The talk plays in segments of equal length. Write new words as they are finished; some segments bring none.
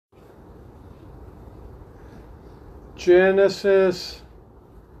Genesis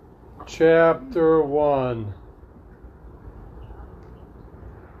chapter 1.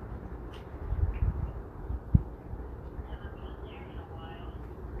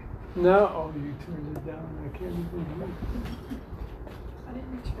 No, oh, you turned it down. I can't even hear it. I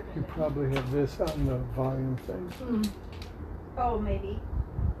didn't turn it You down. probably have this on the volume thing. Oh, maybe.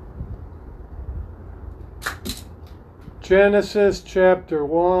 Genesis chapter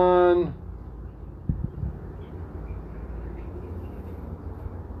 1.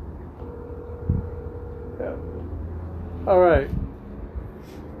 Yeah. All right.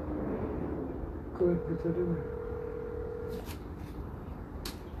 Go ahead, put that in there.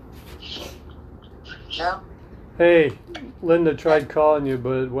 Yeah. Hey, Linda tried calling you,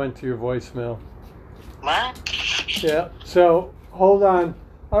 but it went to your voicemail. What? Yeah, so hold on.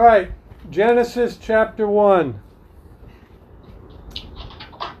 All right, Genesis chapter 1.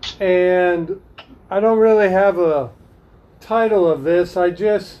 And I don't really have a title of this.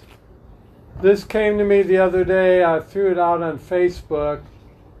 This came to me the other day. I threw it out on Facebook.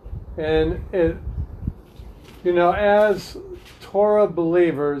 And it, as Torah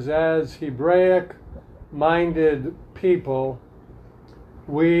believers, as Hebraic minded people,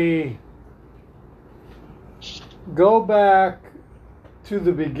 we go back to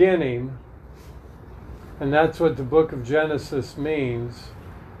the beginning, and that's what the book of Genesis means,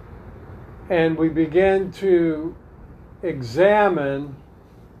 and we begin to examine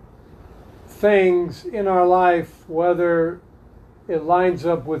things in our life, whether it lines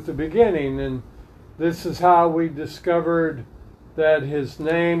up with the beginning. And this is how we discovered that his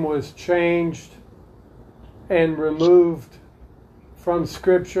name was changed and removed from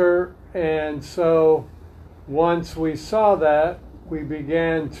Scripture. And so once we saw that, we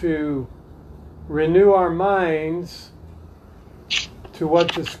began to renew our minds to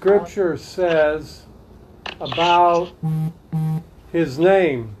what the Scripture says about his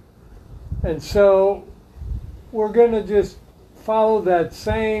name. And so we're going to just follow that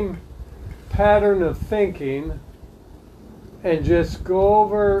same pattern of thinking and just go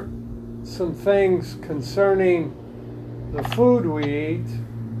over some things concerning the food we eat,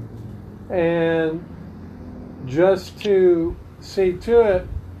 and just to see to it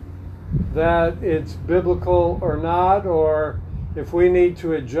that it's biblical or not, or if we need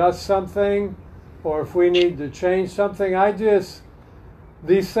to adjust something, or if we need to change something.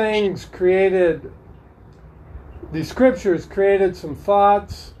 These scriptures created some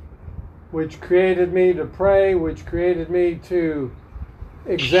thoughts, which created me to pray, which created me to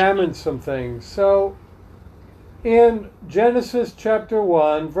examine some things. So in Genesis chapter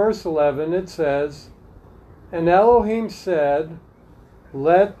 1, verse 11, it says, "And Elohim said,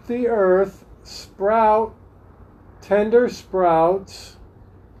 let the earth sprout tender sprouts,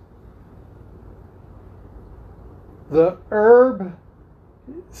 the herb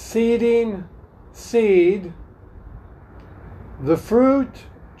seeding seed, the fruit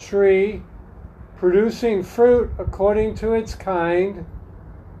tree producing fruit according to its kind,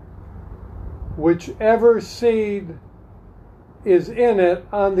 whichever seed is in it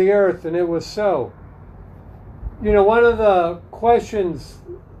on the earth." And it was so. One of the questions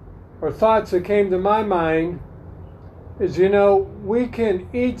or thoughts that came to my mind is, we can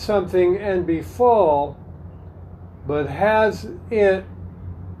eat something and be full, but has it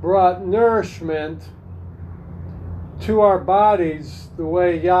brought nourishment to our bodies the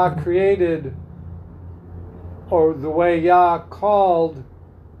way Yah created, or the way Yah called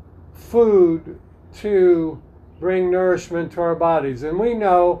food to bring nourishment to our bodies? And we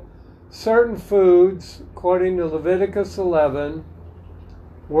know certain foods, according to Leviticus 11,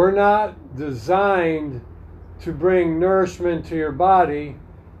 were not designed to bring nourishment to your body,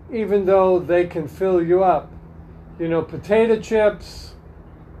 even though they can fill you up. Potato chips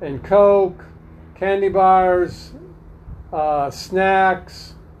and Coke, candy bars,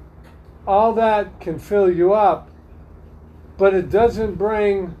 snacks, all that can fill you up, but it doesn't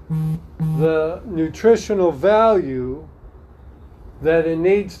bring the nutritional value that it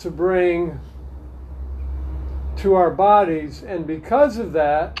needs to bring to our bodies. And because of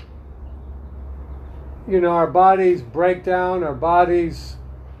that, our bodies break down, our bodies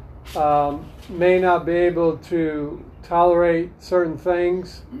may not be able to tolerate certain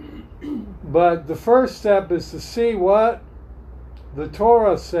things. But the first step is to see what the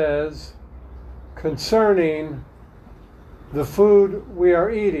Torah says concerning the food we are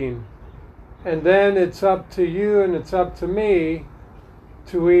eating. And then it's up to you and it's up to me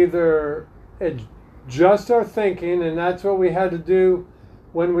to either adjust our thinking, and that's what we had to do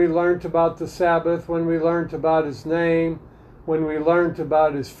when we learned about the Sabbath, when we learned about his name, when we learned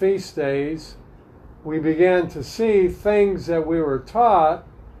about his feast days. we began to see things that we were taught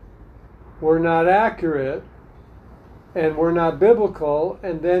were not accurate and were not biblical,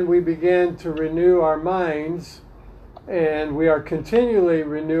 and then we began to renew our minds, and we are continually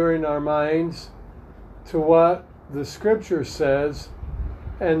renewing our minds to what the Scripture says,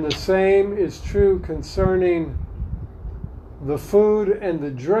 and the same is true concerning the food and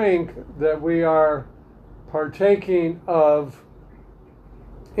the drink that we are partaking of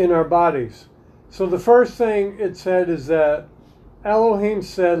in our bodies. So the first thing it said is that Elohim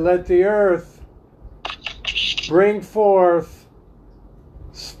said, "Let the earth bring forth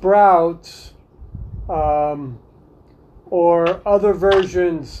sprouts," or other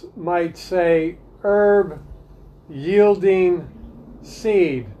versions might say herb yielding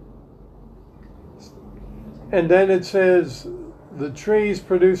seed. And then it says the trees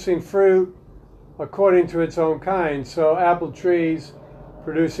producing fruit according to its own kind. So apple trees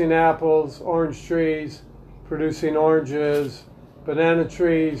producing apples, orange trees producing oranges, banana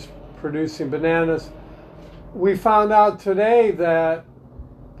trees producing bananas. We found out today that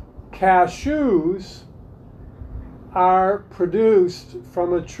cashews are produced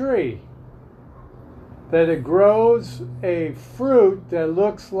from a tree, that it grows a fruit that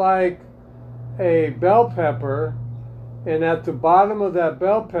looks like a bell pepper, and at the bottom of that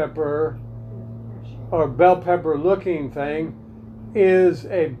bell pepper, or bell pepper looking thing, is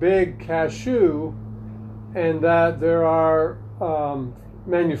a big cashew, and that there are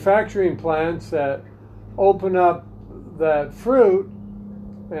manufacturing plants that open up that fruit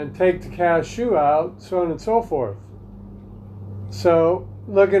and take the cashew out, so on and so forth. So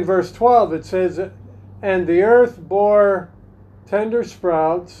look in verse 12, it says, "And the earth bore tender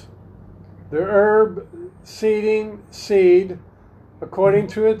sprouts, the herb seeding seed according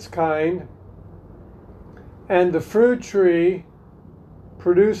to its kind, and the fruit tree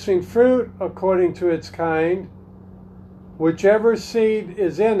producing fruit according to its kind, whichever seed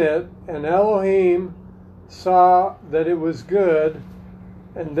is in it. And Elohim saw that it was good,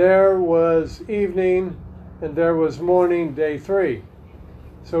 and there was evening, and there was morning, day 3.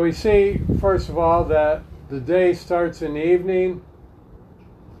 So we see, first of all, that the day starts in the evening,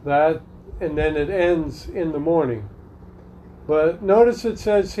 and then it ends in the morning. But notice it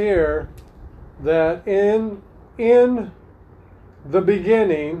says here that in the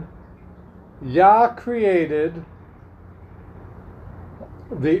beginning, Yah created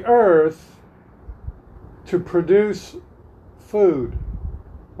the earth to produce food,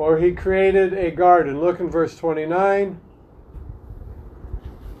 or he created a garden. Look in verse 29,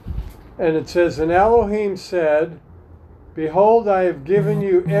 and it says, "And Elohim said, Behold, I have given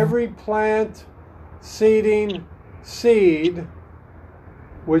you every plant seeding seed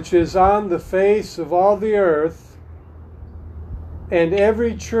which is on the face of all the earth, and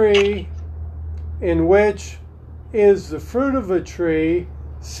every tree in which is the fruit of a tree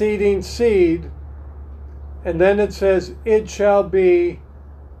seeding seed." And then it says, "It shall be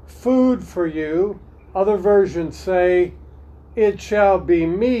food for you." Other versions say, "It shall be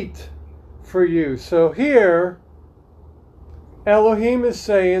meat for you." So here, Elohim is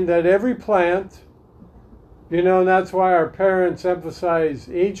saying that every plant, and that's why our parents emphasize,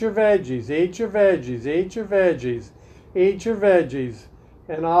 eat your veggies, eat your veggies, eat your veggies, eat your veggies.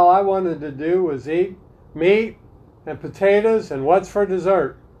 And all I wanted to do was eat meat and potatoes and what's for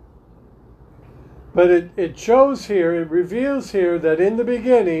dessert. But it shows here, it reveals here that in the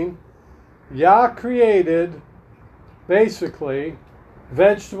beginning, Yah created basically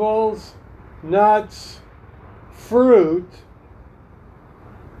vegetables, nuts, fruit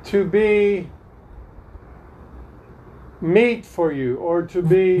to be meat for you, or to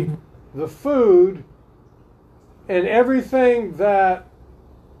be the food, and everything that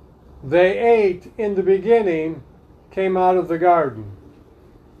they ate in the beginning came out of the garden.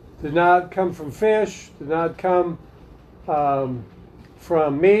 Did not come from fish, did not come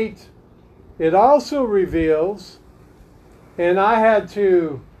from meat. It also reveals, and I had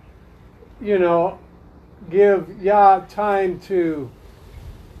to, give Yah time to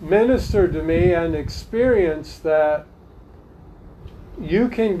minister to me and experience that you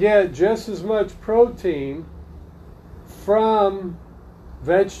can get just as much protein from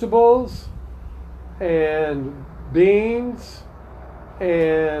vegetables and beans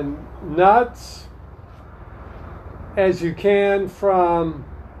and nuts as you can from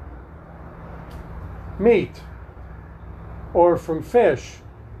meat or from fish.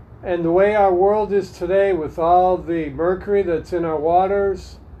 And the way our world is today, with all the mercury that's in our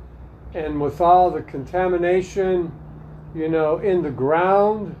waters and with all the contamination, in the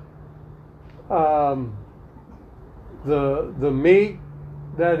ground, the meat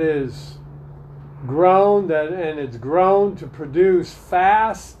that is grown and it's grown to produce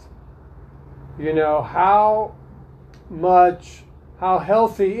fast, you know, how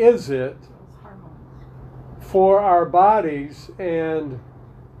healthy is it for our bodies? And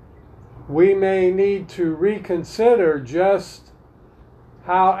we may need to reconsider just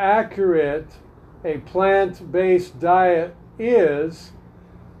how accurate a plant-based diet is.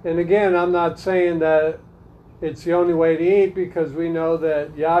 And again, I'm not saying that it's the only way to eat, because we know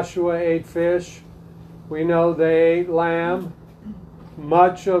that Yahshua ate fish. We know they ate lamb.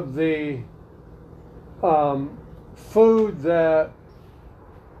 Much of the food that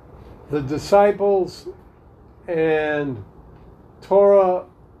the disciples and Torah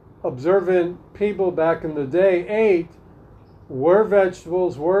observant people back in the day ate were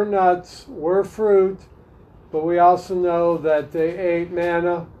vegetables, were nuts, were fruit, but we also know that they ate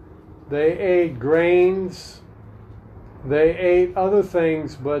manna, they ate grains, they ate other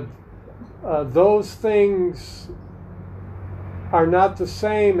things, but those things are not the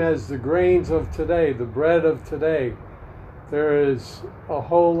same as the grains of today, the bread of today. There is a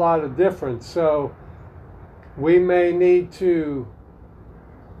whole lot of difference. So we may need to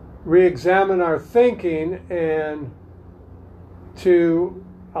re-examine our thinking and to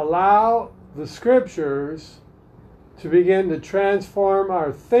allow the scriptures to begin to transform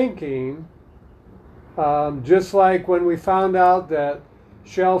our thinking, just like when we found out that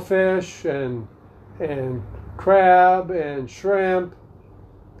shellfish and crab and shrimp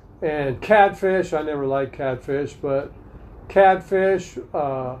and catfish, I never liked catfish, but catfish,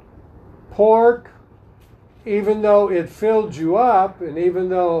 pork, even though it filled you up, and even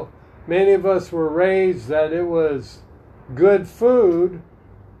though many of us were raised that it was good food,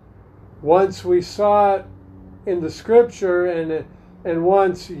 once we saw it in the scripture and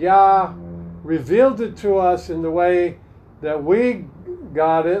once Yah revealed it to us in the way that we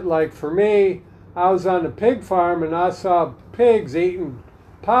got it, like for me, I was on a pig farm and I saw pigs eating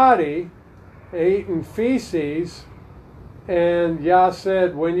potty, eating feces, and Yah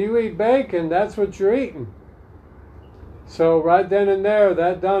said, when you eat bacon, that's what you're eating. So right then and there,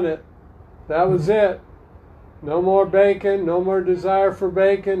 that done it. That was it. No more bacon, no more desire for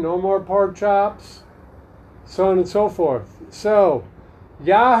bacon, no more pork chops, so on and so forth. So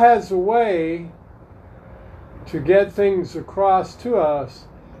Yah has a way to get things across to us.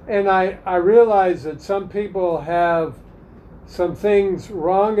 And I realize that some people have some things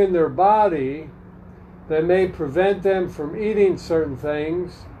wrong in their body that may prevent them from eating certain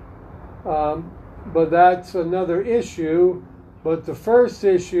things. But that's another issue. But the first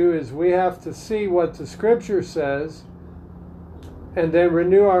issue is we have to see what the scripture says and then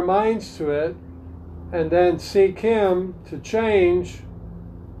renew our minds to it and then seek Him to change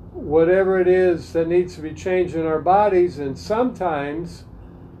whatever it is that needs to be changed in our bodies. And sometimes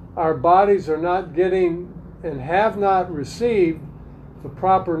our bodies are not getting and have not received the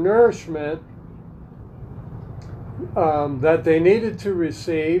proper nourishment that they needed to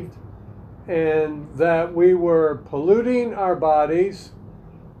receive, and that we were polluting our bodies.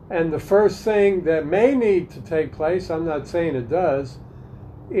 And the first thing that may need to take place, I'm not saying it does,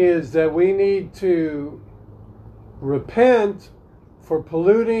 is that we need to repent for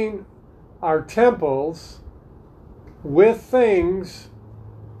polluting our temples with things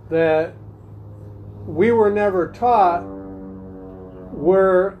that we were never taught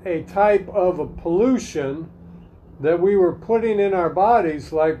were a type of a pollution that we were putting in our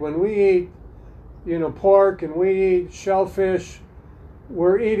bodies. Like when we eat, pork and we eat shellfish,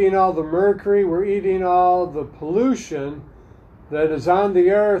 we're eating all the mercury, we're eating all the pollution that is on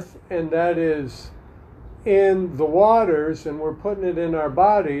the earth and that is in the waters, and we're putting it in our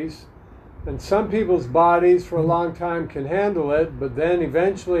bodies. And some people's bodies for a long time can handle it, but then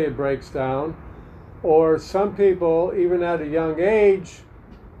eventually it breaks down. Or some people, even at a young age,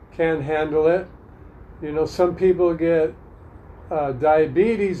 can handle it. Some people get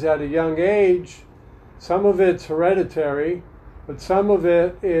diabetes at a young age. Some of it's hereditary, but some of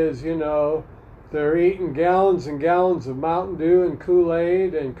it is, they're eating gallons and gallons of Mountain Dew and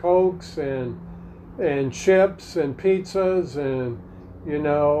Kool-Aid and Cokes and chips and pizzas and,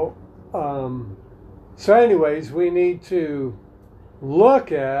 so anyways, we need to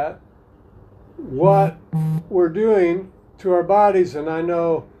look at what we're doing to our bodies. And I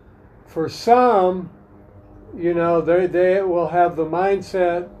know for some, they will have the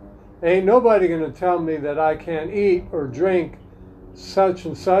mindset, ain't nobody going to tell me that I can't eat or drink such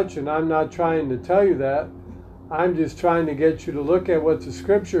and such, and I'm not trying to tell you that. I'm just trying to get you to look at what the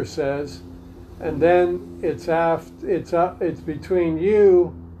scripture says, and then it's between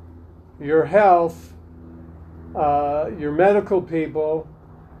you, your health, your medical people,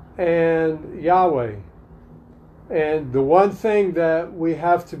 and Yahweh. And the one thing that we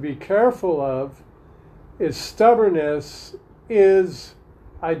have to be careful of is stubbornness is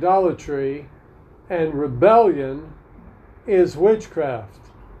idolatry, and rebellion is witchcraft.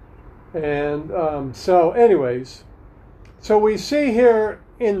 And so anyways, so we see here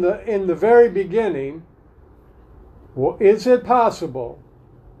in the very beginning, well, is it possible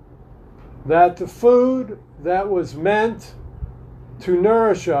that the food that was meant to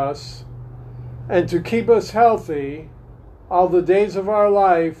nourish us and to keep us healthy all the days of our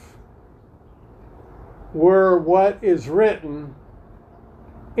life were what is written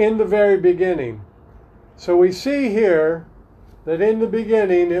in the very beginning? So we see here that in the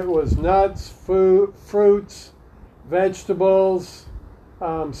beginning it was nuts, fruits, vegetables,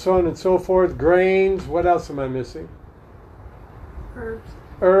 so on and so forth, grains. What else am I missing?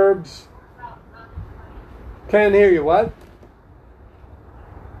 Herbs. Can't hear you. What?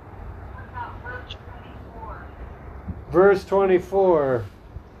 Verse 24.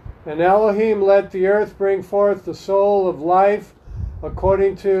 And Elohim let the earth bring forth the soul of life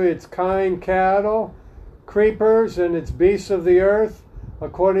according to its kind, cattle, creepers, and its beasts of the earth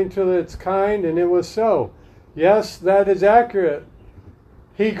according to its kind, and it was so. Yes, that is accurate.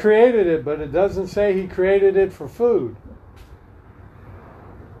 He created it, but it doesn't say he created it for food.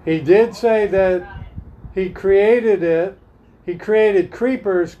 He did say that he created it. He created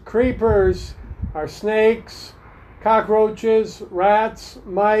creepers. Creepers are snakes, cockroaches, rats,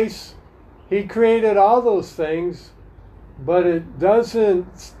 mice. He created all those things, but it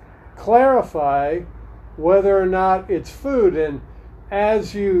doesn't clarify whether or not it's food. And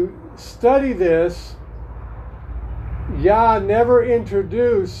as you study this, Yah never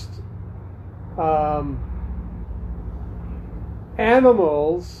introduced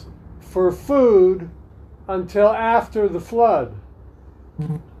animals for food until after the flood.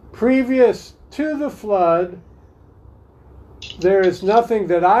 Previous to the flood, there is nothing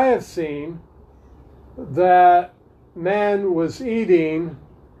that I have seen that man was eating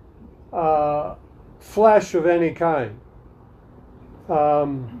flesh of any kind.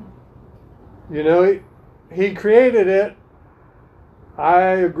 He created it. I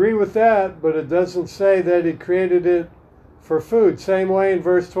agree with that, but it doesn't say that he created it for food. Same way in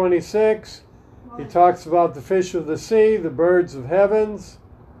verse 26, he talks about the fish of the sea, the birds of heavens,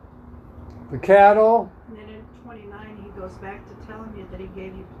 the cattle. And then in 29, he goes back to telling you that he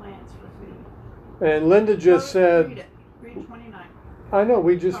gave you plants for food. And Linda just said... Read it. Read 29. I know,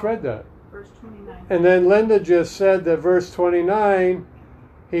 we just read that. Verse 29. And then Linda just said that verse 29,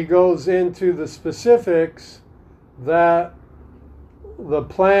 he goes into the specifics that the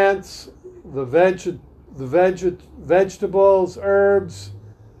plants, the vegetables, herbs,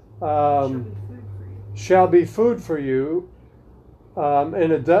 shall be food for you.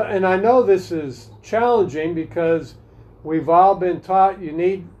 And I know this is challenging because we've all been taught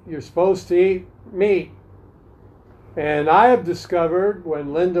you're supposed to eat meat. And I have discovered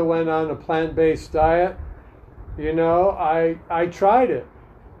when Linda went on a plant-based diet, I tried it.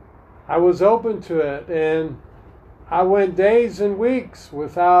 I was open to it, and I went days and weeks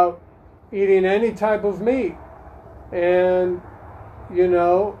without eating any type of meat. And,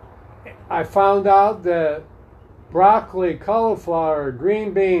 I found out that broccoli, cauliflower,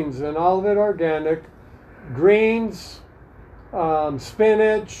 green beans, and all of it organic, greens,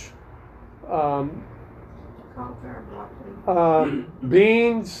 spinach,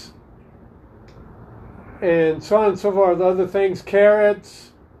 beans, and so on and so forth, other things, carrots,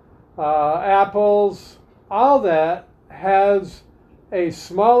 apples, all that has a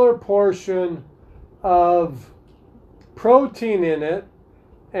smaller portion of protein in it,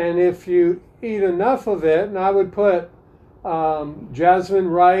 and if you eat enough of it, and I would put jasmine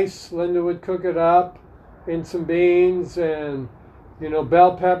rice, Linda would cook it up in some beans, and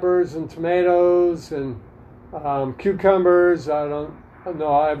bell peppers and tomatoes and cucumbers. I don't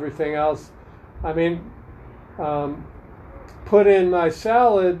know everything else. Put in my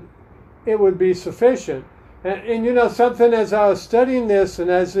salad, it would be sufficient. And something, as I was studying this and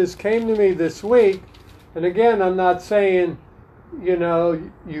as this came to me this week, and again, I'm not saying,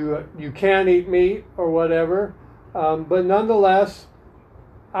 you can't eat meat or whatever, but nonetheless,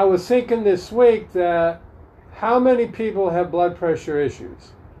 I was thinking this week that how many people have blood pressure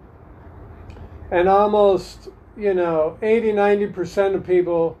issues? And almost, 80-90% of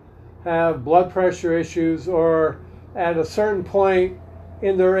people have blood pressure issues, or at a certain point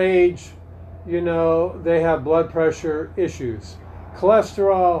in their age, they have blood pressure issues,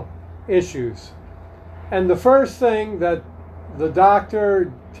 cholesterol issues. And the first thing that the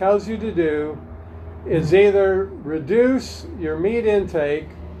doctor tells you to do is either reduce your meat intake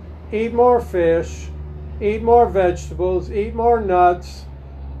eat more fish, eat more vegetables, eat more nuts,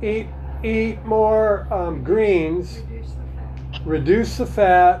 eat more greens, reduce the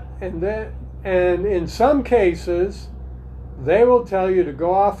fat, and in some cases, they will tell you to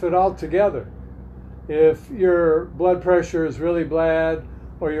go off it altogether. If your blood pressure is really bad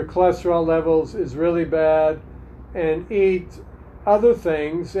or your cholesterol levels is really bad, and eat other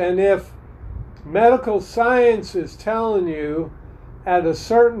things. And if medical science is telling you at a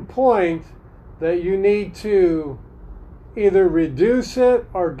certain point that you need to either reduce it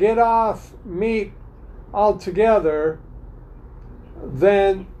or get off meat altogether,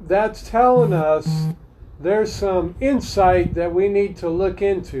 then that's telling us there's some insight that we need to look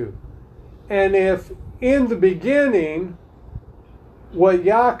into. And if in the beginning what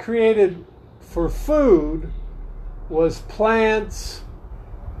Yah created for food was plants,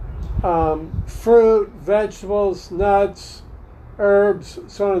 fruit, vegetables, nuts, herbs,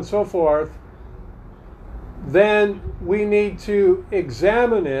 so on and so forth, then we need to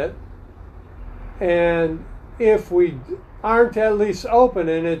examine it. And if we aren't at least open,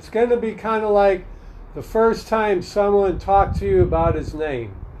 and it's going to be kind of like the first time someone talked to you about his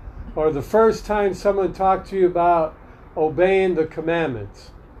name, or the first time someone talked to you about obeying the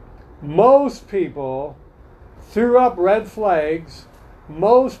commandments. Most people threw up red flags.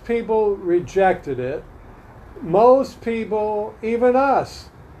 Most people rejected it. Most people, even us,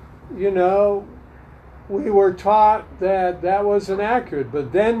 we were taught that that wasn't accurate.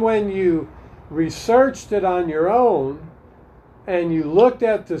 But then when you researched it on your own and you looked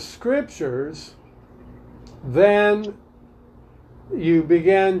at the scriptures, then you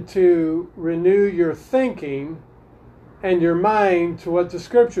began to renew your thinking and your mind to what the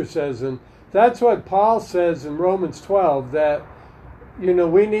scripture says. And that's what Paul says in Romans 12, that,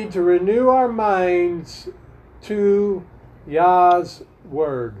 we need to renew our minds to Yah's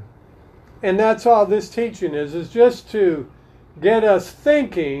word. And that's all this teaching is just to get us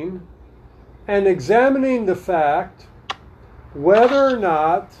thinking and examining the fact whether or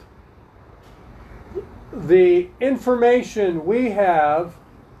not the information we have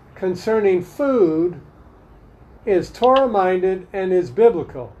concerning food is Torah-minded and is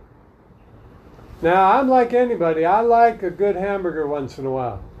biblical. Now, I'm like anybody. I like a good hamburger once in a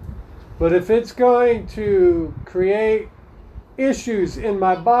while. But if it's going to create issues in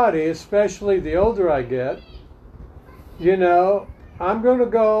my body, especially the older I get, I'm going to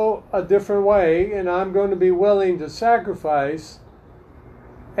go a different way, and I'm going to be willing to sacrifice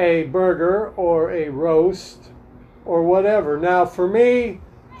a burger or a roast or whatever. Now, for me,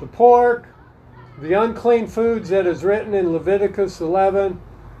 the pork, the unclean foods that is written in Leviticus 11,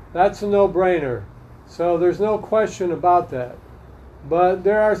 that's a no-brainer. So there's no question about that. But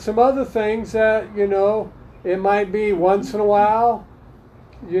there are some other things that, it might be once in a while,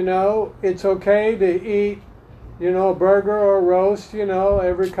 it's okay to eat, a burger or a roast,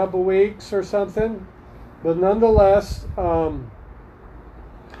 every couple weeks or something. But nonetheless,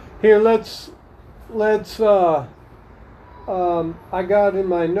 here, let's I got in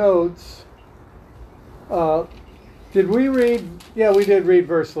my notes, did we read? Yeah, we did read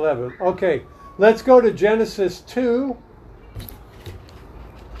verse 11. Okay, let's go to Genesis 2.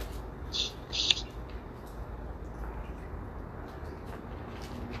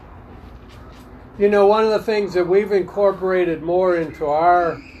 One of the things that we've incorporated more into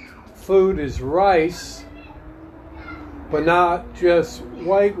our food is rice, but not just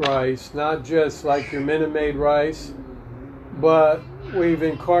white rice, not just like your Minute Maid rice, but we've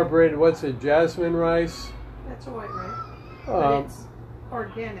incorporated, jasmine rice? That's a white rice, but it's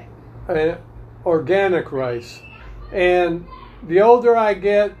organic. Organic rice. And the older I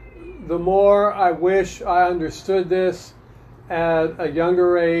get, the more I wish I understood this at a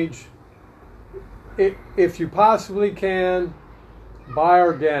younger age. If you possibly can, buy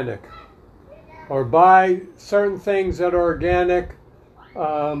organic. Or buy certain things that are organic,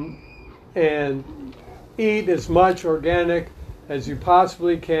 and eat as much organic as you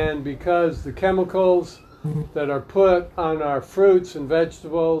possibly can, because the chemicals that are put on our fruits and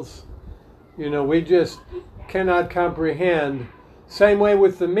vegetables, we just cannot comprehend. Same way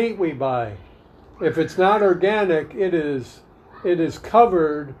with the meat we buy. If it's not organic, it is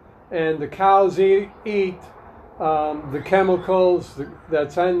covered, and the cows eat the chemicals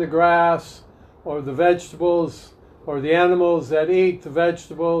that's in the grass, or the vegetables, or the animals that eat the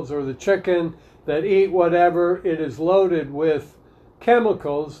vegetables, or the chicken that eat whatever. It is loaded with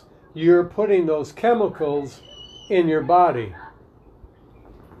chemicals. You're putting those chemicals in your body.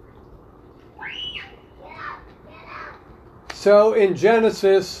 So in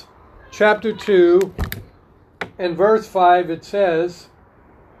Genesis chapter 2 and verse 5 it says,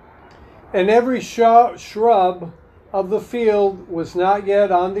 And every shrub of the field was not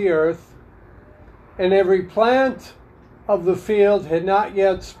yet on the earth, and every plant of the field had not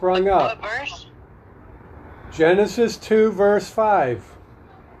yet sprung up. What verse? Genesis 2, verse 5.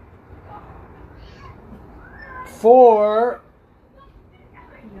 For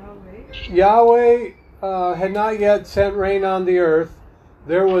Yahweh had not yet sent rain on the earth,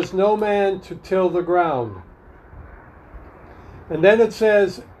 there was no man to till the ground. And then it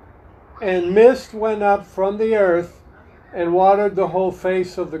says, and mist went up from the earth and watered the whole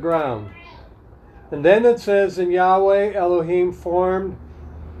face of the ground. And then it says, and Yahweh Elohim formed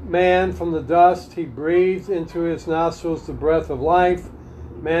man from the dust. He breathed into his nostrils the breath of life.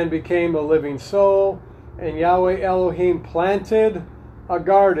 Man became a living soul. And Yahweh Elohim planted a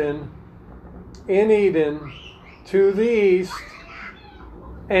garden in Eden to the east,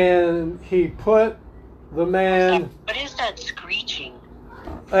 and he put the man... What is that screeching?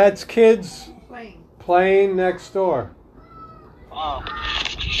 That's kids Playing. playing next door. Oh.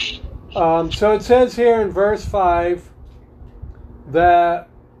 So it says here in verse 5 that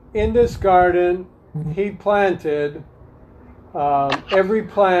in this garden he planted every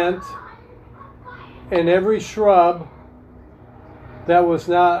plant and every shrub that was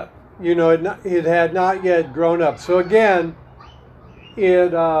not, it had not yet grown up. So again,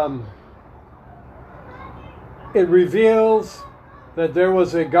 it reveals that there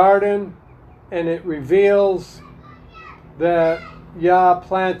was a garden, and it reveals that Yah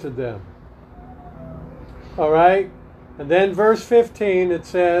planted them. All right? And then verse 15, it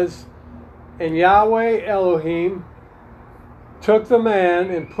says, and Yahweh Elohim took the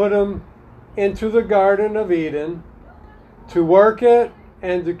man and put him into the Garden of Eden to work it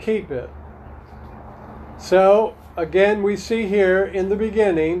and to keep it. So, again, we see here in the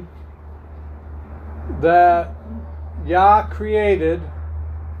beginning that Yah created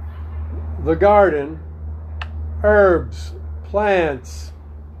the garden, herbs, plants,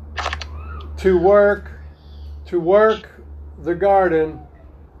 to work the garden,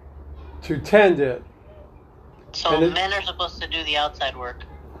 to tend it. So men are supposed to do the outside work.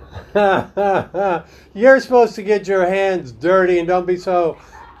 You're supposed to get your hands dirty and don't be so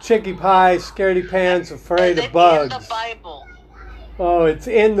chicky pie, scaredy pants, afraid of bugs. It's in the Bible. Oh, it's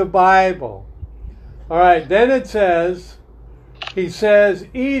in the Bible. All right, then it says, he says,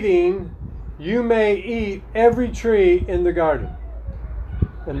 eating, you may eat every tree in the garden.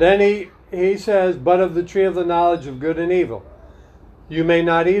 And then he says, but of the tree of the knowledge of good and evil, you may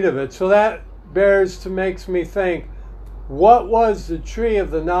not eat of it. So that makes me think, what was the tree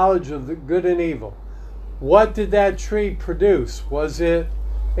of the knowledge of the good and evil? What did that tree produce? Was it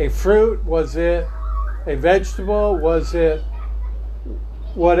a fruit? Was it a vegetable? Was it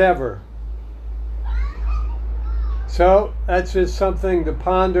whatever? So that's just something to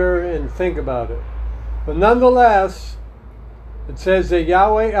ponder and think about it. But nonetheless, it says that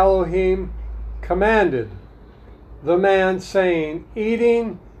Yahweh Elohim commanded the man, saying,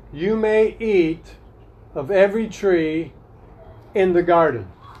 eating, you may eat of every tree in the garden.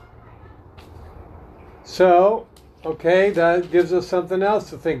 So, okay, that gives us something else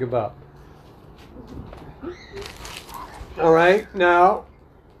to think about. All right, now,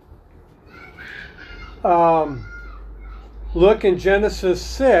 look in Genesis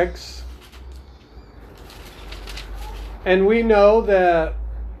 6, and we know that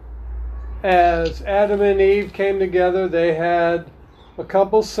as Adam and Eve came together, they had a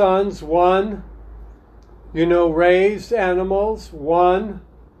couple sons. One, raised animals. One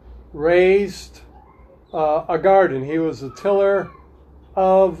raised a garden. He was a tiller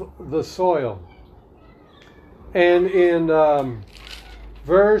of the soil. And in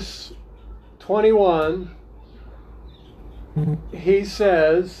verse 21, he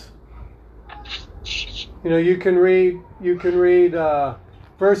says, you can read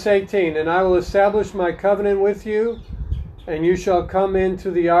verse 18, and I will establish my covenant with you, and you shall come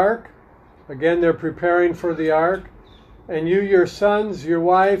into the ark. Again, they're preparing for the ark. And you, your sons, your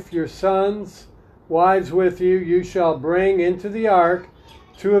wife, your sons, wives with you, you shall bring into the ark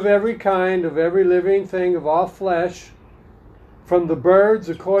 2 of every kind, of every living thing, of all flesh, from the birds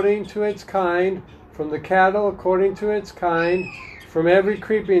according to its kind, from the cattle according to its kind, from every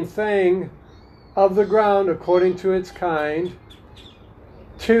creeping thing of the ground according to its kind.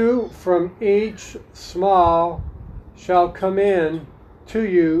 2 from each small shall come in to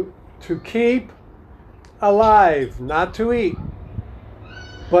you to keep alive, not to eat,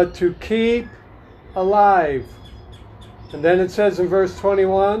 but to keep alive. And then it says in verse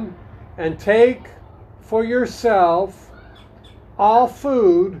 21, and take for yourself all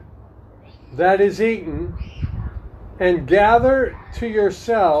food that is eaten, and gather to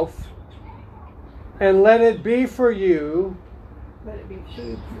yourself and let it be for you, Let it be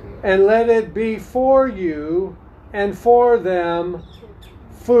food for you. and let it be for you and for them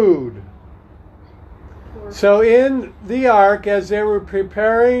food. So in the ark, as they were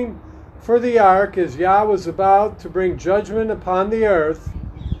preparing for the ark, as Yah was about to bring judgment upon the earth,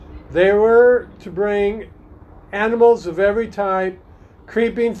 they were to bring animals of every type,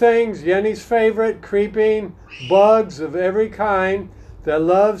 creeping things, Yenny's favorite, creeping bugs of every kind that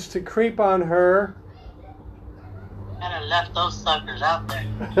loves to creep on her. Kind of left those suckers out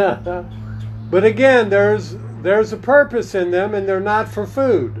there. But again, there's a purpose in them, and they're not for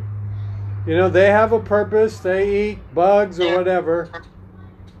food. You know, they have a purpose. They eat bugs or whatever.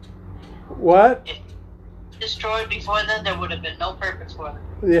 What? If destroyed before then, there would have been no purpose for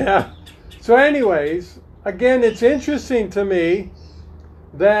them. Yeah. So anyways, again, it's interesting to me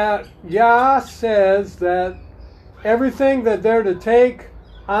that Yah says that everything that they're to take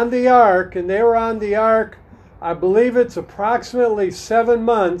on the ark, and they were on the ark, I believe it's approximately 7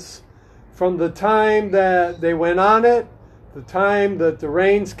 months from the time that they went on it, the time that the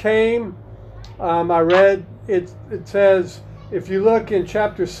rains came. I read it says, if you look in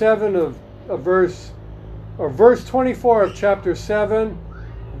chapter 7 of verse 24 of chapter 7,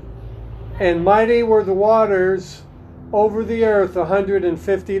 and mighty were the waters over the earth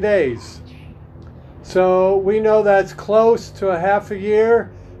 150 days. So we know that's close to a half a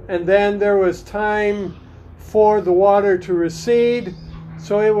year, and then there was time for the water to recede.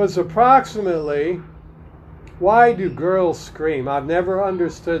 So it was approximately, why do girls scream? I've never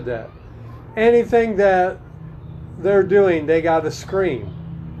understood that. Anything that they're doing, they got to scream.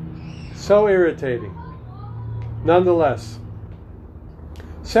 So irritating. Nonetheless.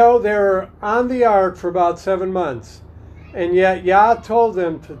 So they were on the ark for about 7 months. And yet Yah told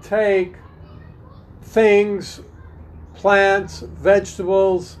them to take things, plants,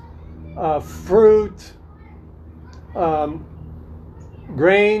 vegetables, fruit,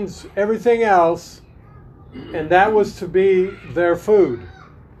 grains, everything else, and that was to be their food.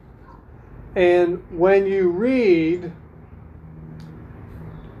 And when you read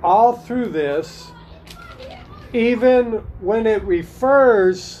all through this, even when it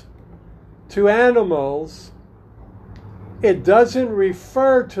refers to animals, it doesn't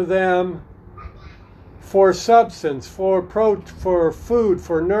refer to them for substance, for food,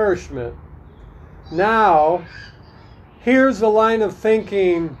 for nourishment. Now, here's a line of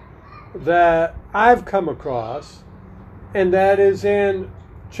thinking that I've come across, and that is in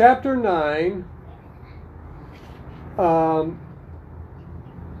chapter 9,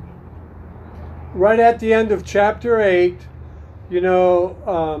 right at the end of chapter 8, you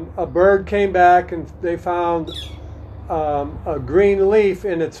know, a bird came back and they found a green leaf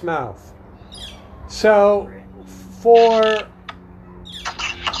in its mouth. So for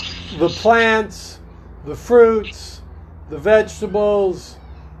the plants, the fruits, the vegetables,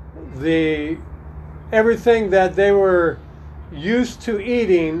 everything that they were used to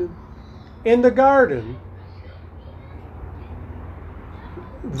eating in the garden,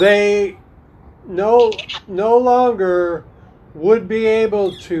 they no longer would be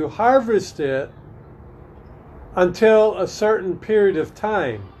able to harvest it until a certain period of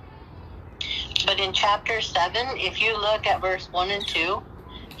time. But in chapter 7, if you look at verse 1 and 2,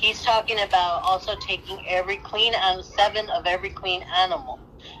 he's talking about also taking every clean and 7 of every clean animal,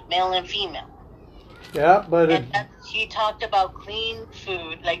 male and female. Yeah, but he talked about clean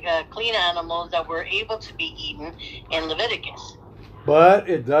food, like clean animals that were able to be eaten in Leviticus. But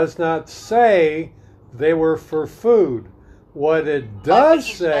it does not say they were for food. What it does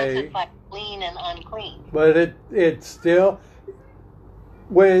say, clean and unclean. but it still,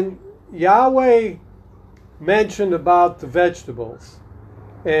 when Yahweh mentioned about the vegetables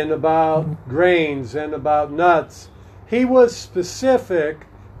and about grains and about nuts, he was specific,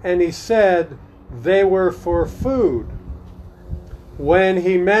 and he said they were for food. When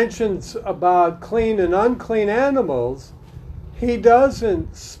he mentions about clean and unclean animals, he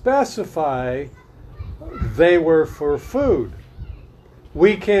doesn't specify they were for food.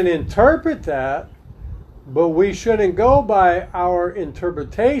 We can interpret that, but we shouldn't go by our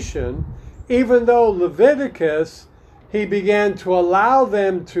interpretation. Even though Leviticus, he began to allow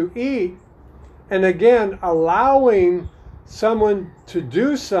them to eat, and again, allowing someone to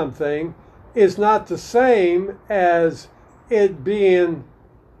do something is not the same as it being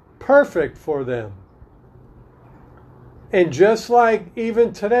perfect for them. And just like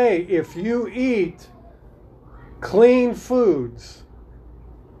even today, if you eat clean foods,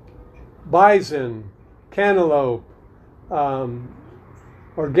 bison, cantaloupe,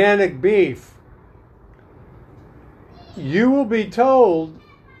 organic beef, you will be told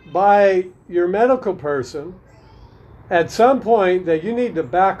by your medical person at some point that you need to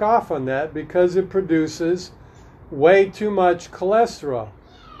back off on that because it produces way too much cholesterol.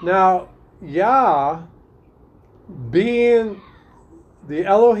 Now, Yah, being the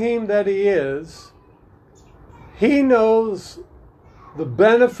Elohim that he is, he knows the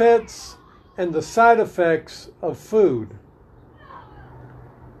benefits and the side effects of food.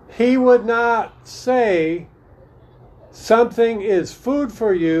 He would not say something is food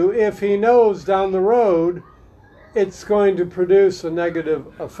for you if he knows down the road it's going to produce a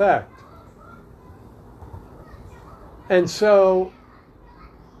negative effect. And so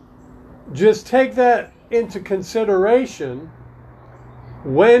just take that into consideration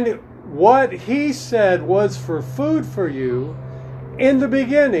when what he said was for food for you in the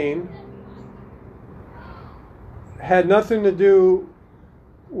beginning had nothing to do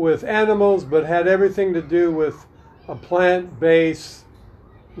with animals, but had everything to do with a plant-based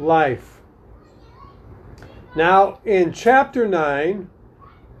life. Now, in chapter 9,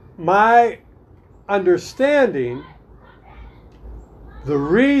 my understanding, the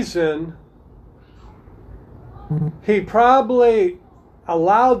reason he probably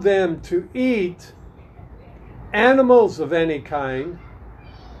allowed them to eat animals of any kind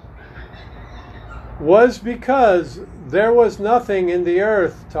was because there was nothing in the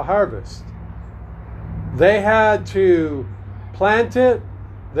earth to harvest. They had to plant it,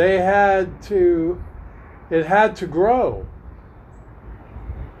 it had to grow.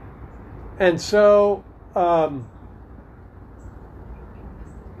 And so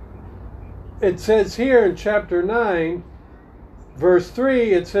it says here in chapter 9, verse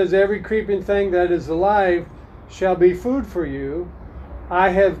 3, it says, every creeping thing that is alive shall be food for you. I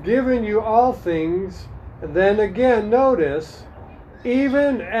have given you all things. And then again, notice,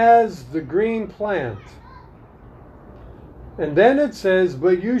 even as the green plant. And then it says,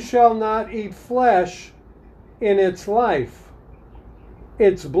 but you shall not eat flesh in its life,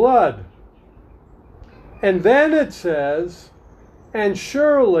 its blood. And then it says, and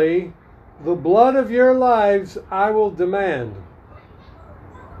surely the blood of your lives I will demand.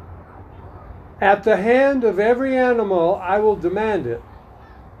 At the hand of every animal I will demand it.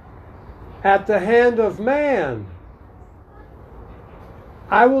 At the hand of man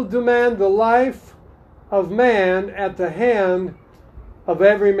I will demand the life of man at the hand of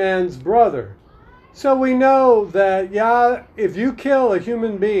every man's brother. So we know that Yah, if you kill a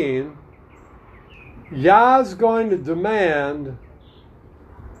human being, Yah's going to demand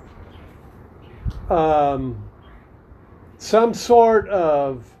some sort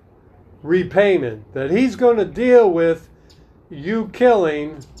of repayment, that he's going to deal with you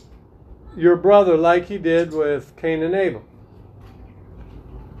killing your brother like he did with Cain and Abel.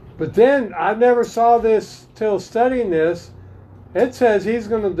 But then, I never saw this till studying this, it says he's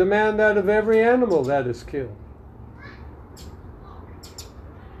going to demand that of every animal that is killed.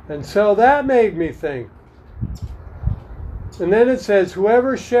 And so that made me think. And then it says,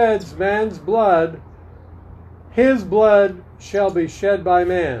 whoever sheds man's blood, his blood shall be shed by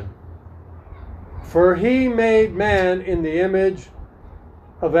man. For he made man in the image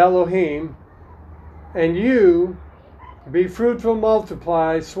of Elohim, and you be fruitful,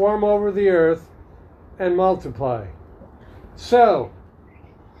 multiply, swarm over the earth, and multiply. So,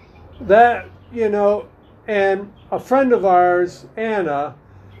 that, and a friend of ours, Anna,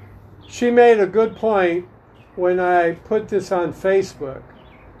 she made a good point when I put this on Facebook.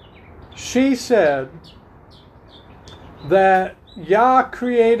 She said that Yah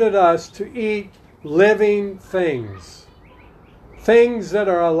created us to eat living things, things that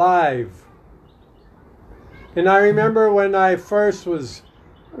are alive. And I remember when I first was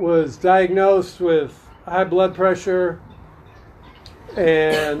diagnosed with high blood pressure,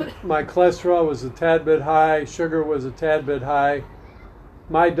 and my cholesterol was a tad bit high, sugar was a tad bit high,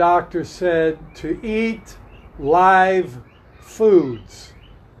 my doctor said to eat live foods.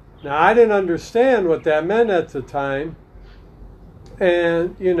 Now, I didn't understand what that meant at the time.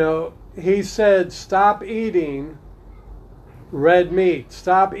 And, he said, stop eating red meat.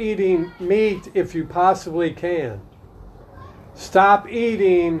 Stop eating meat if you possibly can. Stop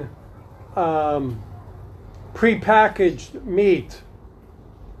eating prepackaged meat.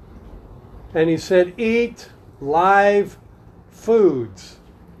 And he said, eat live foods.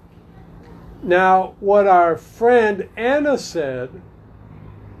 Now, what our friend Anna said,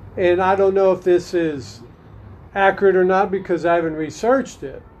 and I don't know if this is accurate or not because I haven't researched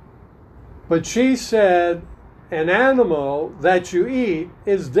it, but she said an animal that you eat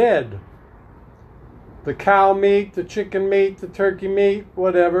is dead. The cow meat, the chicken meat, the turkey meat,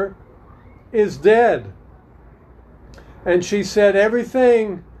 whatever, is dead. And she said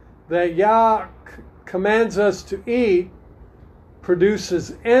everything that Yah commands us to eat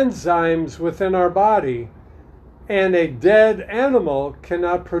produces enzymes within our body, and a dead animal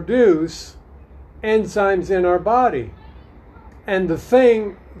cannot produce enzymes in our body. And the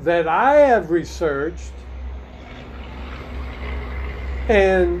thing that I have researched,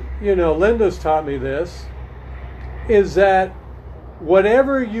 and Linda's taught me this, is that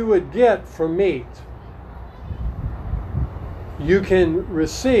whatever you would get from meat, you can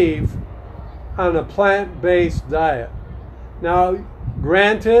receive on a plant-based diet. Now,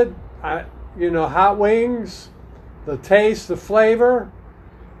 granted, hot wings, the taste, the flavor,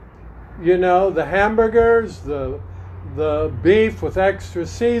 the hamburgers, the beef with extra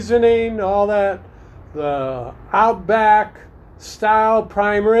seasoning, all that, the Outback style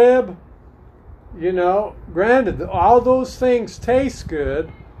prime rib, granted, all those things taste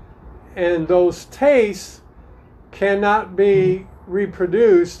good, and those tastes cannot be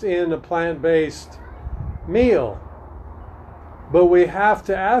reproduced in a plant-based meal. But we have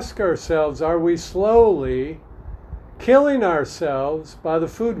to ask ourselves, are we slowly killing ourselves by the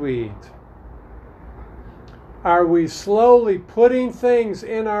food we eat? Are we slowly putting things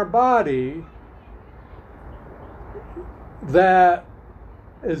in our body that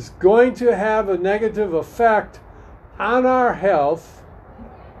is going to have a negative effect on our health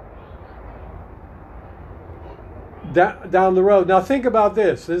down the road? Now think about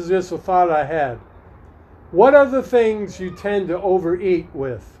this. This is just a thought I had. What are the things you tend to overeat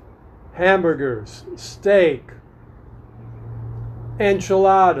with? Hamburgers, steak,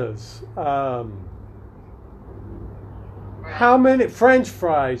 enchiladas, how many French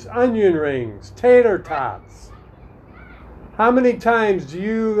fries, onion rings, tater tots? How many times do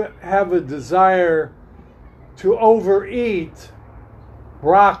you have a desire to overeat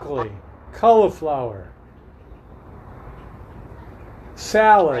broccoli, cauliflower,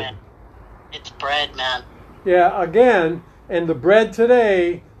 salad? Bread. It's bread, man. Yeah, again, and the bread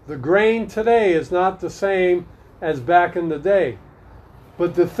today, the grain today is not the same as back in the day.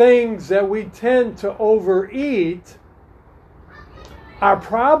 But the things that we tend to overeat are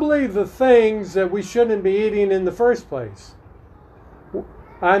probably the things that we shouldn't be eating in the first place.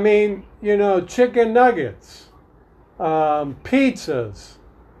 I mean, chicken nuggets, pizzas.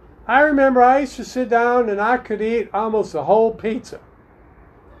 I remember I used to sit down and I could eat almost a whole pizza.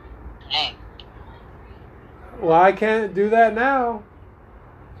 Dang. Well, I can't do that now.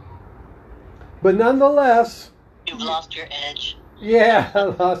 But nonetheless... You've lost your edge. Yeah, I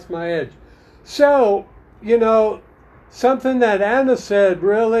lost my edge. So, something that Anna said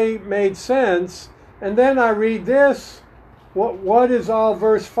really made sense. And then I read this. What is all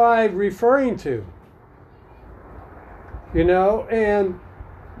verse 5 referring to? And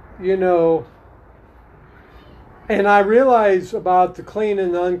I realize about the clean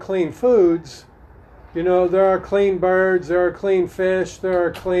and unclean foods. There are clean birds, there are clean fish, there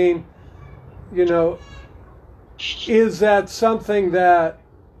are clean, is that something that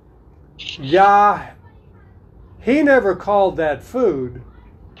Yah, he never called that food.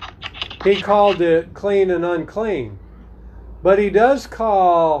 He called it clean and unclean. But he does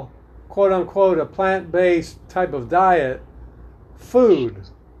call, quote unquote, a plant-based type of diet food.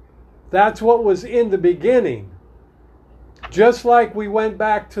 That's what was in the beginning. Just like we went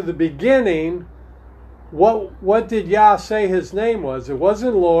back to the beginning, what did Yah say his name was? It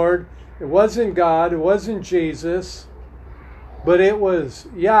wasn't Lord, it wasn't God, it wasn't Jesus, but it was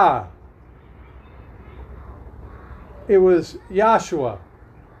Yah. It was Yahshua.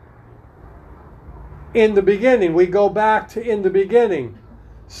 In the beginning, we go back to in the beginning.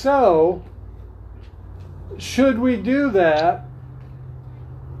 So, should we do that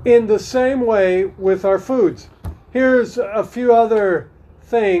in the same way with our foods? Here's a few other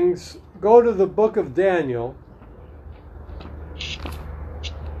things. Go to the book of Daniel.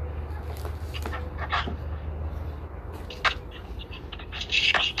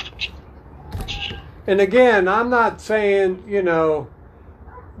 And again, I'm not saying,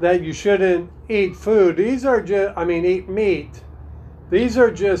 that you shouldn't eat food. These are just, eat meat. These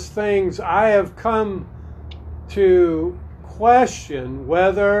are just things I have come to question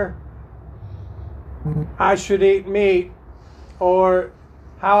whether I should eat meat or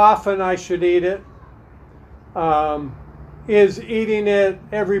how often I should eat it. Is eating it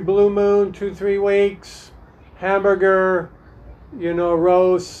every blue moon, 2-3 weeks, hamburger,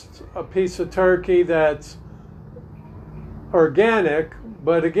 roast, a piece of turkey that's organic.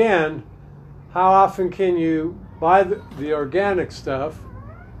 But again, how often can you buy the organic stuff?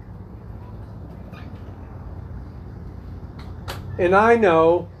 And I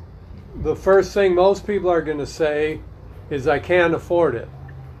know the first thing most people are going to say is I can't afford it.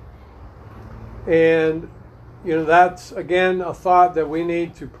 And, that's, again, a thought that we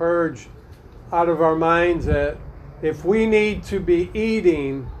need to purge out of our minds, that if we need to be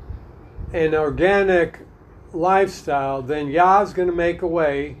eating an organic lifestyle, then Yah's going to make a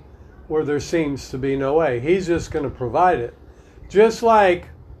way where there seems to be no way. He's just going to provide it. Just like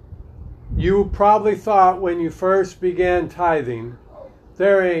you probably thought when you first began tithing,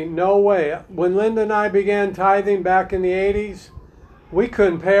 there ain't no way. When Linda and I began tithing back in the 80s, we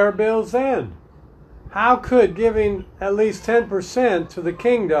couldn't pay our bills then. How could giving at least 10% to the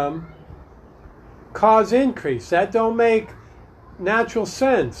kingdom cause increase? That don't make natural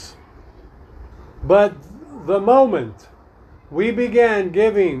sense. But the moment we began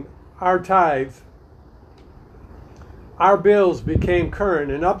giving our tithe, our bills became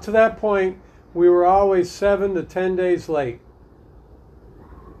current. And up to that point, we were always 7 to 10 days late.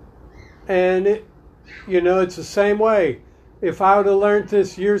 And it's the same way. If I would have learned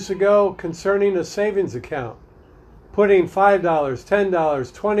this years ago concerning a savings account, putting $5, $10,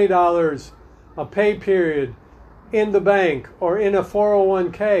 $20 a pay period in the bank or in a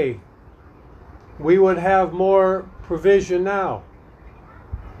 401k, we would have more provision now.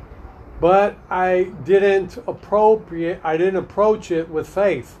 But I didn't approach it with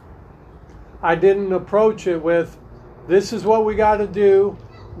faith. I didn't approach it with, this is what we got to do,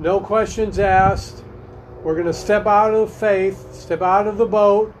 no questions asked. We're going to step out of faith, step out of the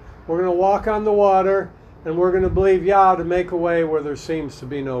boat, we're going to walk on the water, and we're going to believe Yah to make a way where there seems to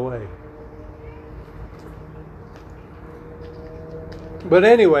be no way. But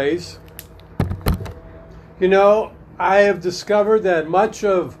anyways, I have discovered that much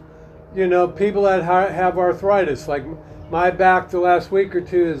of, people that have arthritis, like my back the last week or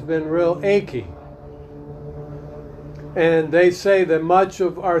two has been real achy. And they say that much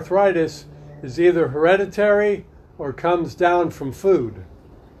of arthritis is either hereditary or comes down from food.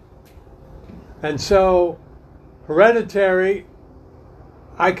 And so, hereditary,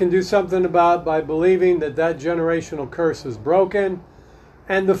 I can do something about by believing that generational curse is broken.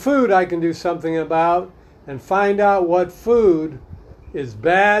 And the food I can do something about and find out what food is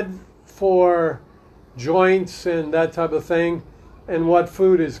bad for joints and that type of thing, and what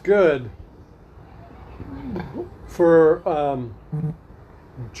food is good for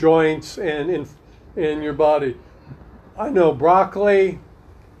joints and in your body. I know broccoli,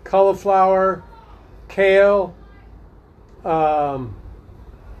 cauliflower, kale, and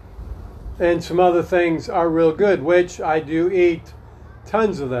some other things are real good, which I do eat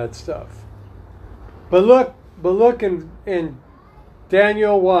tons of that stuff. But look in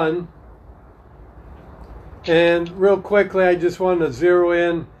Daniel 1, and real quickly I just want to zero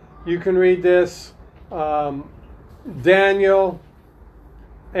in. You can read this. Daniel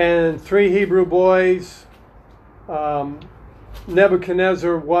and 3 Hebrew boys.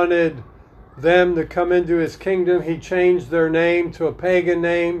 Nebuchadnezzar wanted them to come into his kingdom. He changed their name to a pagan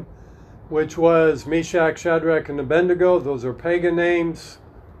name, which was Meshach, Shadrach, and Abednego. Those are pagan names.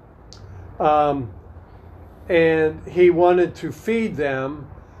 And he wanted to feed them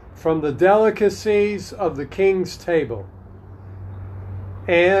from the delicacies of the king's table.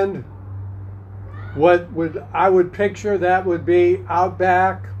 And I would picture that would be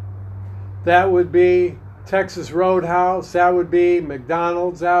Outback, that would be Texas Roadhouse, that would be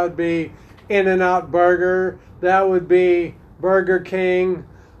McDonald's, that would be In-N-Out Burger, that would be Burger King,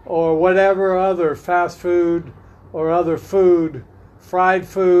 or whatever other fast food or other food, fried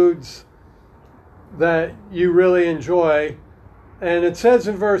foods that you really enjoy. And it says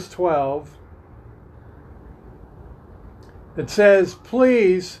in verse 12, it says,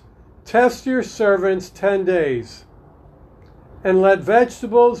 "Please test your servants 10 days, and let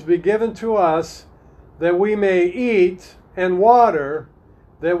vegetables be given to us that we may eat, and water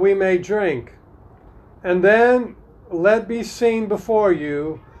that we may drink. And then let be seen before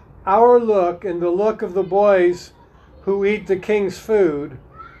you our look and the look of the boys who eat the king's food,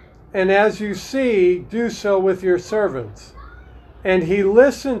 and as you see, do so with your servants." And he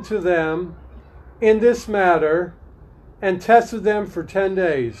listened to them in this matter and tested them for 10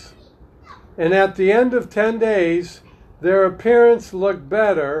 days. And at the end of 10 days, their appearance looked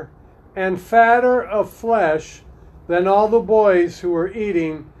better and fatter of flesh than all the boys who were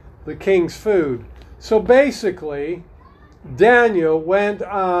eating the king's food. So basically, Daniel went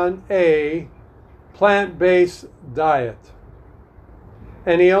on a plant-based diet.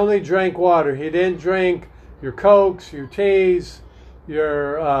 And he only drank water. He didn't drink your Cokes, your teas,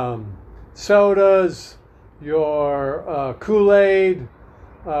 your sodas, your Kool-Aid,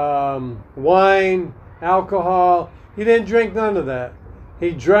 wine, alcohol. He didn't drink none of that.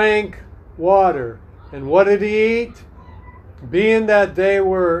 He drank water. And what did he eat? Being that they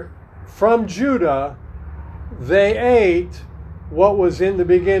were from Judah, they ate what was in the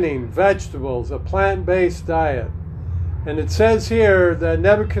beginning, vegetables, a plant-based diet. And it says here that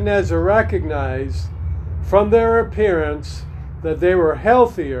Nebuchadnezzar recognized from their appearance that they were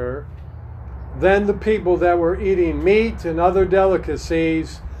healthier than the people that were eating meat and other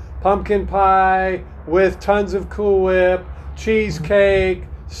delicacies, pumpkin pie with tons of Cool Whip, cheesecake,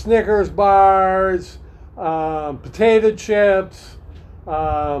 Snickers bars, potato chips,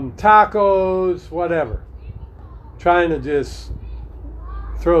 tacos, whatever. Trying to just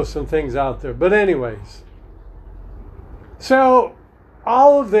throw some things out there. But anyways, so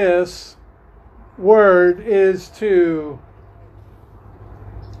all of this word is to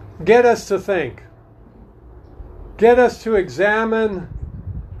get us to think, get us to examine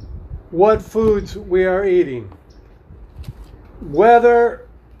what foods we are eating, whether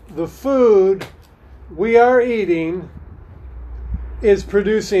the food we are eating is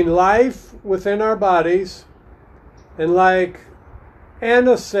producing life within our bodies. And like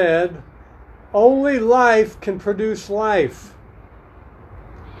Anna said, only life can produce life.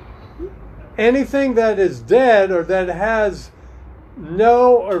 Anything that is dead or that has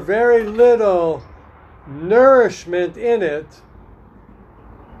no or very little nourishment in it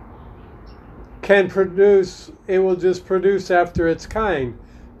can produce, it will just produce after its kind.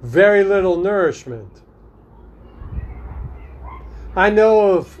 Very little nourishment. I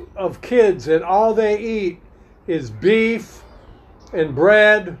know of kids that all they eat is beef and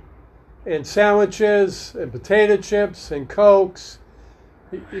bread and sandwiches and potato chips and Cokes.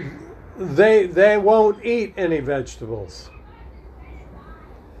 They won't eat any vegetables.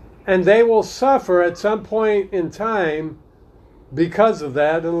 And they will suffer at some point in time because of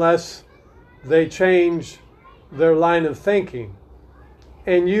that unless they change their line of thinking.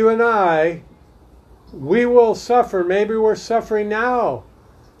 And you and I, we will suffer. Maybe we're suffering now.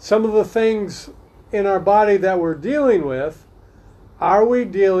 Some of the things in our body that we're dealing with, are we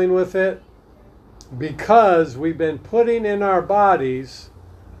dealing with it because we've been putting in our bodies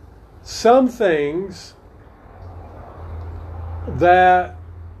some things that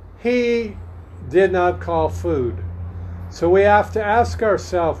He did not call food? So we have to ask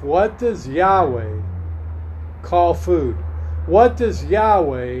ourselves, what does Yahweh call food? What does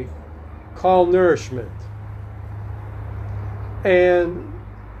Yahweh call nourishment? And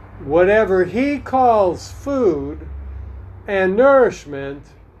whatever He calls food and nourishment,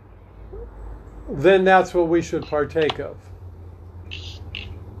 then that's what we should partake of.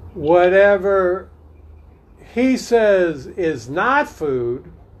 Whatever He says is not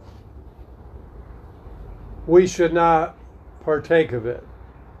food, we should not partake of it.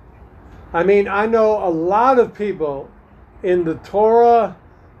 I mean, I know a lot of people in the Torah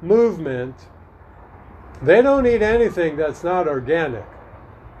movement, they don't eat anything that's not organic.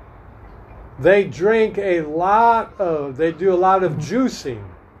 They drink they do a lot of juicing.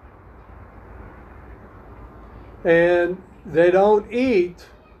 And they don't eat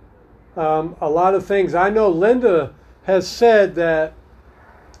a lot of things. I know Linda has said that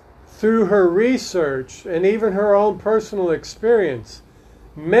through her research and even her own personal experience,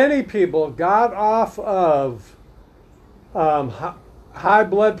 many people got off of high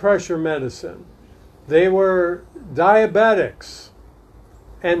blood pressure medicine. They were diabetics,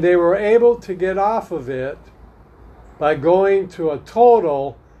 and they were able to get off of it by going to a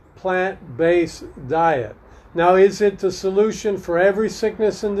total plant-based diet. Now, is it the solution for every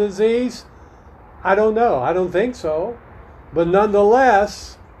sickness and disease? I don't know. I don't think so. But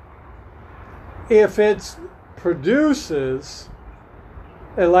nonetheless, if it produces,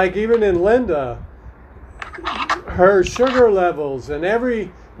 and like even in Linda, her sugar levels and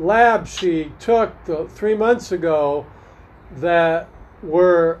every lab she took 3 months ago that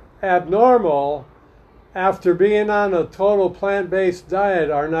were abnormal after being on a total plant-based diet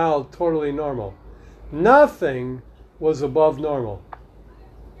are now totally normal. Nothing was above normal.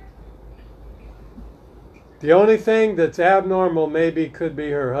 The only thing that's abnormal maybe could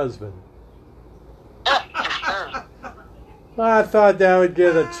be her husband. I thought that would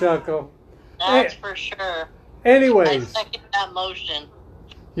get a chuckle. That's for sure. Anyways. I second that motion.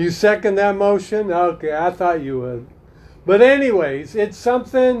 You second that motion? Okay, I thought you would. But anyways, it's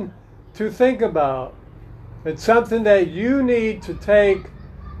something to think about. It's something that you need to take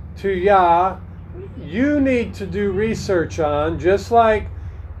to Yah. You need to do research on, just like,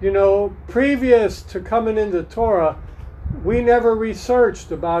 previous to coming into Torah, we never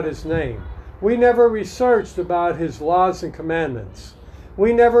researched about His name. We never researched about His laws and commandments.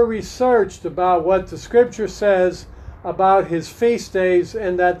 We never researched about what the Scripture says about His feast days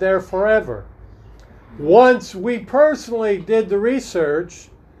and that they're forever. Once we personally did the research,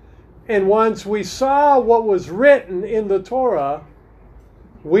 And once we saw what was written in the Torah,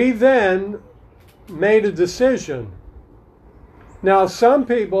 we then made a decision. Now, some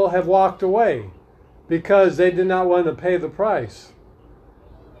people have walked away because they did not want to pay the price.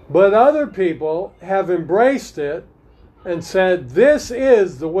 But other people have embraced it and said, this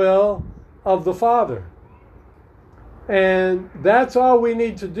is the will of the Father. And that's all we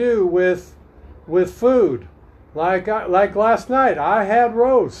need to do with food. Like last night, I had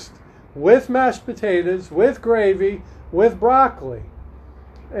roast with mashed potatoes, with gravy, with broccoli.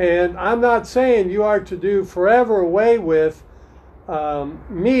 And I'm not saying you are to do forever away with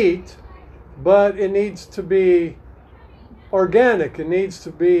meat, but it needs to be organic. It needs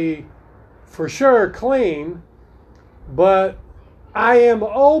to be, for sure, clean. But I am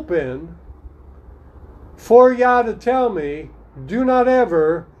open for Yah to tell me, do not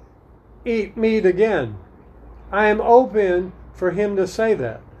ever eat meat again. I am open for him to say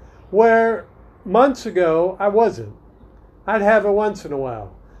that. Where months ago, I wasn't. I'd have it once in a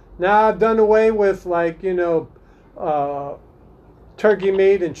while. Now I've done away with, like, turkey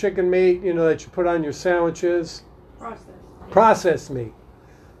meat and chicken meat, that you put on your sandwiches. Processed meat.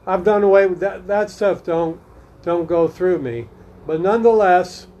 I've done away with that. That stuff don't go through me. But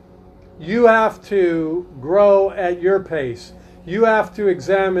nonetheless, you have to grow at your pace. You have to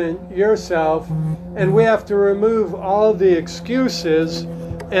examine yourself, and we have to remove all the excuses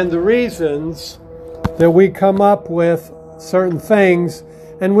and the reasons that we come up with certain things,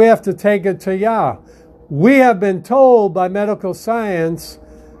 and we have to take it to Yah. We have been told by medical science,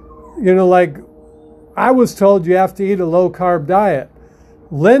 like I was told you have to eat a low-carb diet.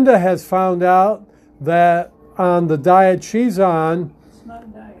 Linda has found out that on the diet she's on, It's not a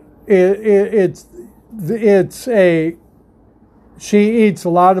diet. She eats a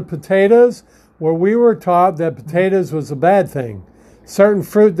lot of potatoes, where we were taught that potatoes was a bad thing. Certain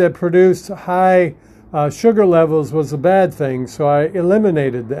fruit that produced high sugar levels was a bad thing, so I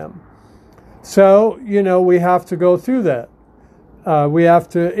eliminated them. So, we have to go through that. We have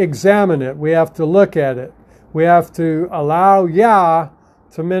to examine it. We have to look at it. We have to allow Yah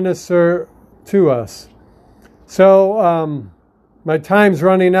to minister to us. So, my time's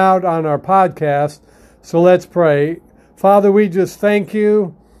running out on our podcast, so let's pray. Father, we just thank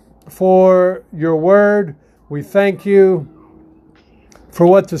you for your word. We thank you for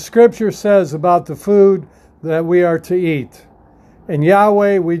what the scripture says about the food that we are to eat. And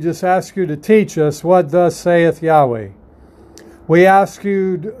Yahweh, we just ask you to teach us what thus saith Yahweh. We ask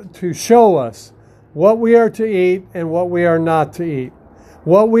you to show us what we are to eat and what we are not to eat,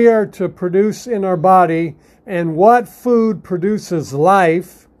 what we are to produce in our body, and what food produces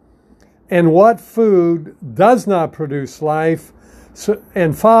life, and what food does not produce life.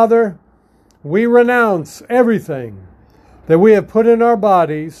 And Father, we renounce everything that we have put in our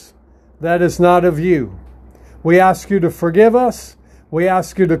bodies that is not of you. We ask you to forgive us. We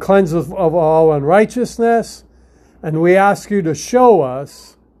ask you to cleanse us of all unrighteousness. And we ask you to show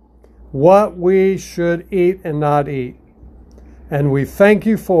us what we should eat and not eat. And we thank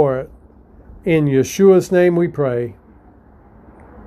you for it. In Yeshua's name we pray.